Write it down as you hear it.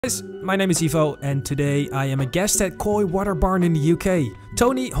Guys, my name is Ivo and today I am a guest at Koi Water Barn in the UK.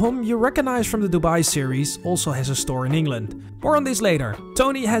 Tony, whom you recognize from the Dubai series, also has a store in England. More on this later.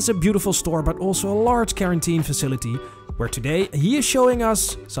 Tony has a beautiful store but also a large quarantine facility where today he is showing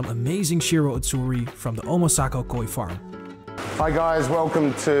us some amazing Shiro Utsuri from the Omosako Koi farm. Hi guys,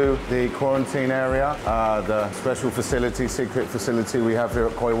 welcome to the quarantine area, the special facility, secret facility we have here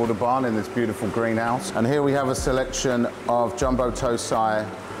at Koi Water Barn in this beautiful greenhouse. And here we have a selection of Jumbo Tosai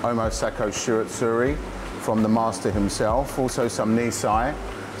Omosako Shiro Utsuri from the master himself, also some Nisai,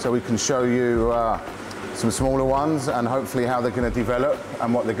 so we can show you some smaller ones and hopefully how they're going to develop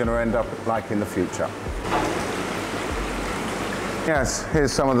and what they're going to end up like in the future. Yes,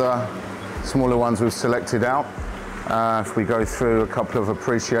 here's some of the smaller ones we've selected out. If we go through a couple of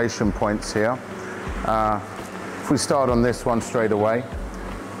appreciation points here. If we start on this one straight away,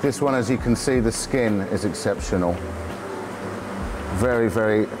 this one, as you can see, the skin is exceptional. Very,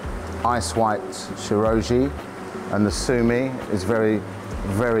 very ice white shiroji, and the Tschumi is very,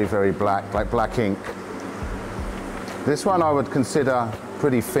 very black, like black ink. This one I would consider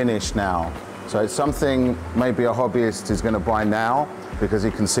pretty finished now. So it's something maybe a hobbyist is going to buy now because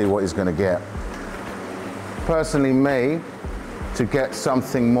he can see what he's going to get. Personally, me, to get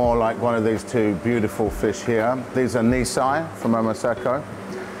something more like one of these two beautiful fish here, these are Nisai from Omosako.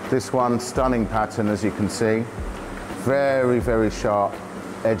 This one, stunning pattern, as you can see. Very, very sharp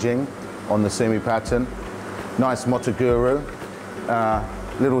edging on the Tschumi pattern. Nice Motoguru.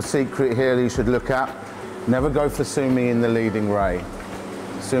 Little secret here that you should look at. Never go for Tschumi in the leading ray.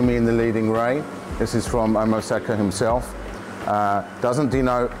 Tschumi in the leading ray. This is from Omosako himself. Doesn't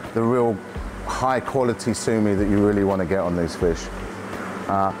denote the real high quality Tschumi that you really want to get on these fish.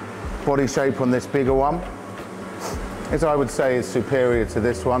 Body shape on this bigger one, as I would say, is superior to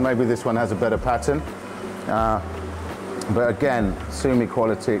this one. Maybe this one has a better pattern. But again, Tschumi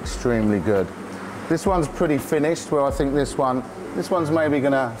quality extremely good. This one's pretty finished, where I think this one's maybe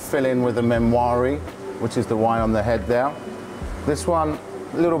going to fill in with a memoiri, which is the Y on the head there. This one,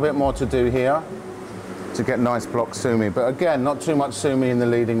 a little bit more to do here to get nice block Tschumi, but again, not too much Tschumi in the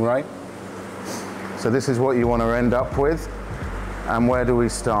leading ray. So this is what you want to end up with. And where do we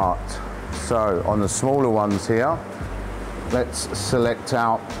start? So on the smaller ones here, let's select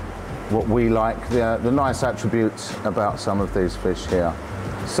out what we like, the nice attributes about some of these fish here.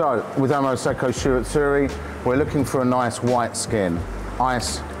 So with Omosako Shiro Utsuri, we're looking for a nice white skin,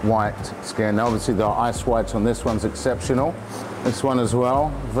 ice white skin. Now, obviously the ice white on this one's exceptional. This one as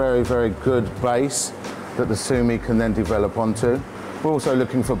well, very, very good base that the Tschumi can then develop onto. We're also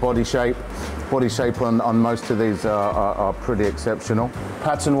looking for body shape. Body shape on most of these are pretty exceptional.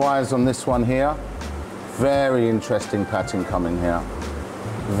 Pattern-wise on this one here, very interesting pattern coming here.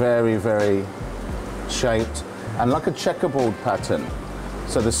 Very, very shaped and like a checkerboard pattern.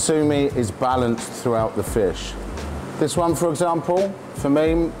 So the Tschumi is balanced throughout the fish. This one, for example, for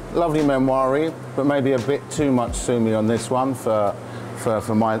me, lovely memoiri, but maybe a bit too much Tschumi on this one for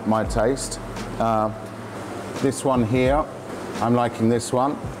my taste. This one here, I'm liking this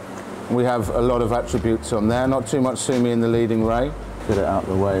one. We have a lot of attributes on there, not too much Tschumi in the leading ray. Get it out of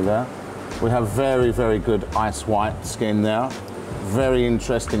the way there. We have very, very good ice white skin there. Very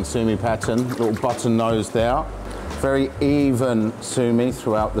interesting Tschumi pattern, little button nose there. Very even Tschumi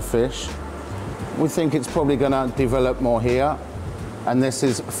throughout the fish. We think it's probably going to develop more here. And this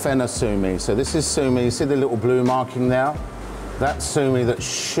is Fenna Tschumi. So this is Tschumi, you see the little blue marking there? That's Tschumi that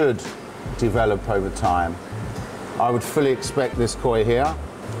should develop over time. I would fully expect this koi here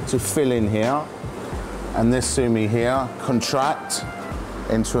to fill in here, and this Tschumi here contract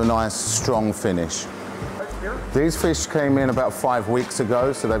into a nice strong finish. These fish came in about 5 weeks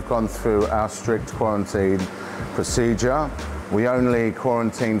ago, so they've gone through our strict quarantine procedure. We only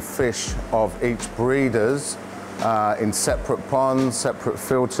quarantine fish of each breeders in separate ponds, separate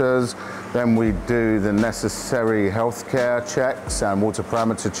filters. Then we do the necessary healthcare checks and water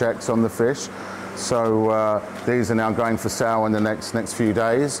parameter checks on the fish. So these are now going for sale in the next few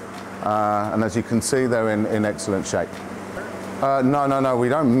days, and as you can see, they're in excellent shape. No, we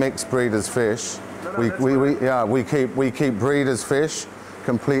don't mix breeders' fish. We keep breeders' fish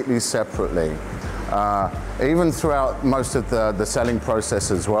completely separately, even throughout most of the selling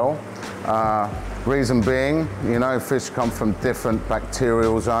process as well. Reason being, you know, fish come from different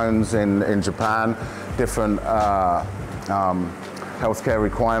bacterial zones in Japan, different healthcare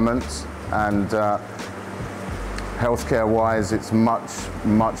requirements. And healthcare-wise, it's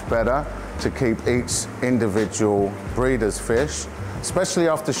much better to keep each individual breeder's fish, especially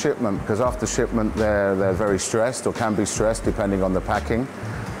after shipment, because after shipment they're very stressed or can be stressed depending on the packing.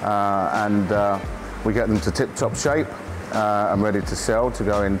 We get them to tip-top shape, and ready to sell to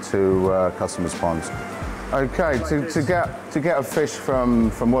go into customers' ponds. Okay, to get a fish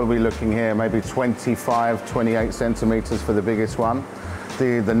from what are we looking here, maybe 25, 28 centimeters for the biggest one.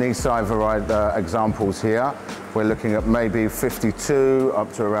 The Nisai variety examples here, we're looking at maybe 52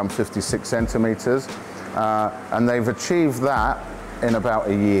 up to around 56 centimeters. And they've achieved that in about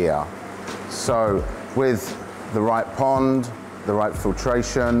a year. So with the right pond, the right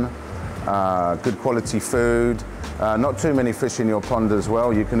filtration, good quality food, not too many fish in your pond as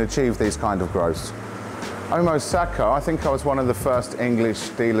well, you can achieve these kind of growths. Omosako, I think I was one of the first English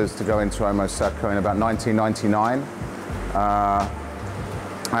dealers to go into Omosako in about 1999.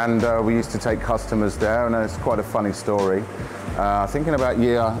 And we used to take customers there, and it's quite a funny story. I think in about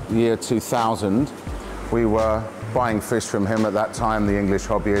year 2000, we were buying fish from him. At that time, the English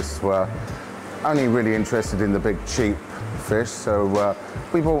hobbyists were only really interested in the big cheap fish. So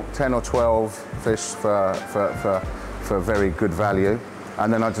we bought 10 or 12 fish for very good value.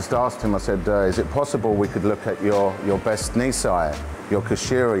 And then I just asked him, I said, is it possible we could look at your best Nisai, your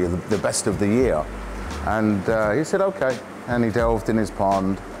Kashiri, the best of the year? And he said, okay. And he delved in his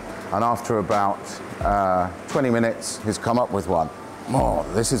pond. And after about 20 minutes, he's come up with one. Oh,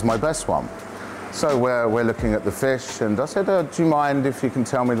 this is my best one. So we're looking at the fish, and I said, do you mind if you can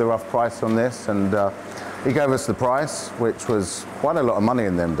tell me the rough price on this? And he gave us the price, which was quite a lot of money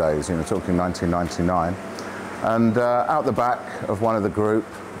in them days, you know, talking 1999. And out the back of one of the group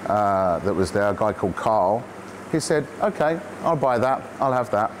that was there, a guy called Carl, he said, okay, I'll buy that, I'll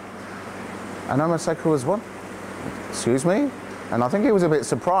have that. And Omosako was, what? Excuse me? And I think he was a bit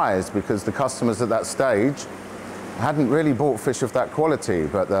surprised because the customers at that stage hadn't really bought fish of that quality,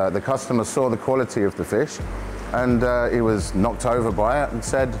 but the customer saw the quality of the fish, and he was knocked over by it and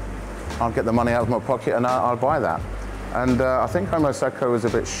said, I'll get the money out of my pocket and I'll buy that. And I think Omosako was a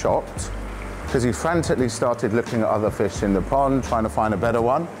bit shocked because he frantically started looking at other fish in the pond, trying to find a better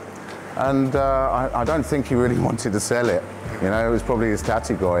one. And I don't think he really wanted to sell it. You know, it was probably his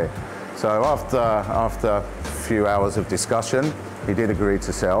Tatigoi. So after a few hours of discussion, he did agree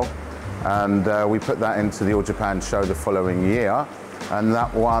to sell. And we put that into the All Japan show the following year. And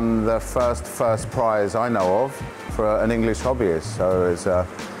that won the first prize I know of for an English hobbyist. So it's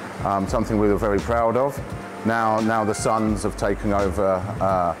something we were very proud of. Now the sons have taken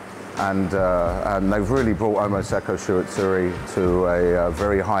over and they've really brought Omosako Shiro Utsuri to a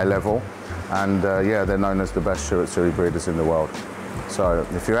very high level. And yeah, they're known as the best Shiro Utsuri breeders in the world. So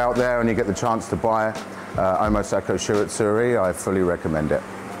if you're out there and you get the chance to buy Omosako Shiro Utsuri, I fully recommend it.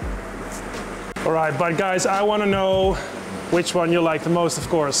 All right, but guys, I want to know which one you like the most, of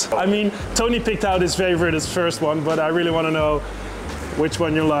course. I mean, Tony picked out his favorite, his first one, but I really want to know which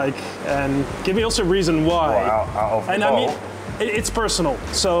one you like, and give me also a reason why. Out and I mean, it's personal,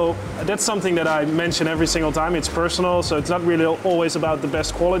 so that's something that I mention every single time. It's personal, so it's not really always about the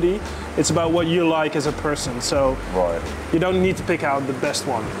best quality. It's about what you like as a person. So you don't need to pick out the best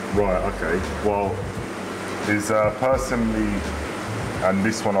one. Right. Okay. Well, is personally. And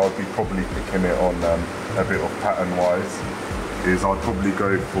this one I'd be probably picking it on a bit of pattern-wise, is I'd probably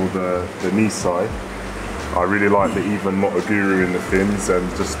go for the Nisai. I really like the even Motoguru in the fins, and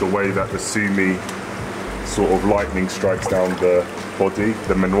just the way that the Tschumi sort of lightning strikes down the body.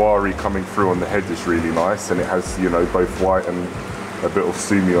 The Menwari coming through on the head is really nice, and it has, you know, both white and a bit of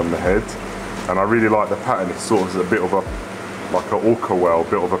Tschumi on the head. And I really like the pattern. It's sort of a bit of like an orca whale, a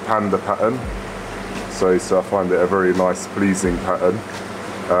bit of a panda pattern. So I find it a very nice, pleasing pattern.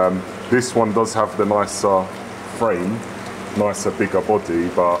 This one does have the nicer frame, nicer, bigger body,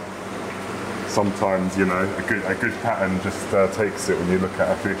 but sometimes, you know, a good pattern just takes it when you look at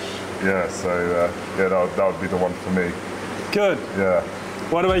a fish. Yeah, so yeah, that would be the one for me. Good. Yeah.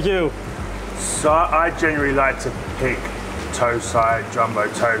 What about you? So I generally like to pick Tosai, jumbo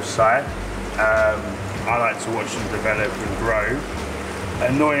Tosai. I like to watch them develop and grow.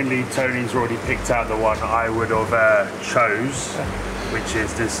 Annoyingly, Tony's already picked out the one I would have chose, which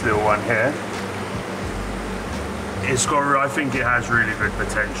is this little one here. It's got, I think it has really good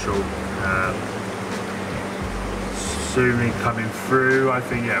potential. Tschumi coming through, I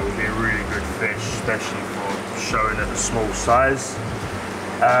think, yeah, will be a really good fish, especially for showing at the small size.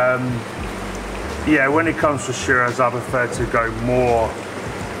 Yeah, when it comes to Shiros, I prefer to go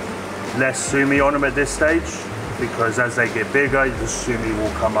less Tschumi on them at this stage, because as they get bigger, the Tschumi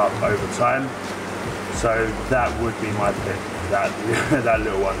will come up over time. So that would be my pick, that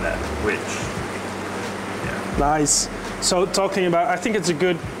little one there, which, yeah. Nice. So talking about, I think it's a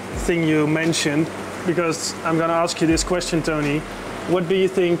good thing you mentioned, because I'm gonna ask you this question, Tony. What do you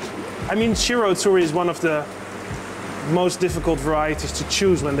think, I mean, Shiro Utsuri is one of the most difficult varieties to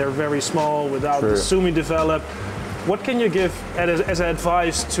choose when they're very small, without the Tschumi develop. what can you give as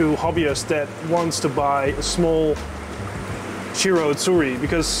advice to hobbyists that wants to buy a small Shiro Utsuri?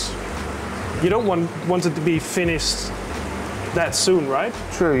 Because you don't want it to be finished that soon, right?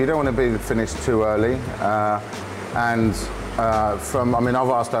 True, you don't want to be finished too early. I mean, I've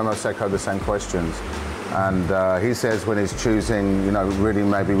asked Omosako the same questions, and he says when he's choosing, you know,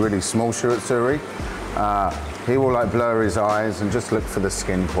 maybe really small Shiro Utsuri, he will like blur his eyes and just look for the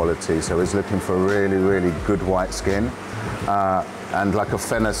skin quality. So he's looking for really, really good white skin, and like a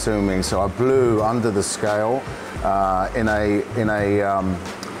Fenasumi, so a blue under the scale,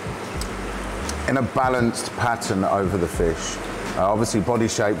 in a balanced pattern over the fish. Obviously body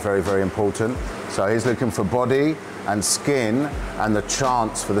shape, very, very important. So he's looking for body and skin and the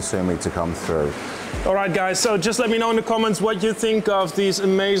chance for the sumi to come through. All right, guys, so just let me know in the comments what you think of these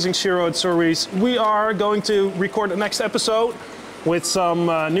amazing Shiro Utsuris. We are going to record the next episode with some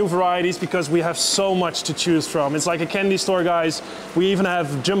new varieties because we have so much to choose from. It's like a candy store, guys. We even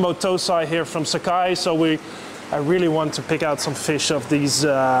have jumbo tosai here from Sakai, so I really want to pick out some fish of these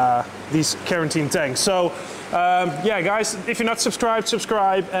quarantine tanks. So yeah, guys, if you're not subscribed,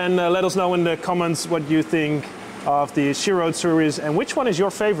 subscribe, and let us know in the comments what you think of the Shiro Utsuris and which one is your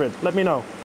favorite. Let me know.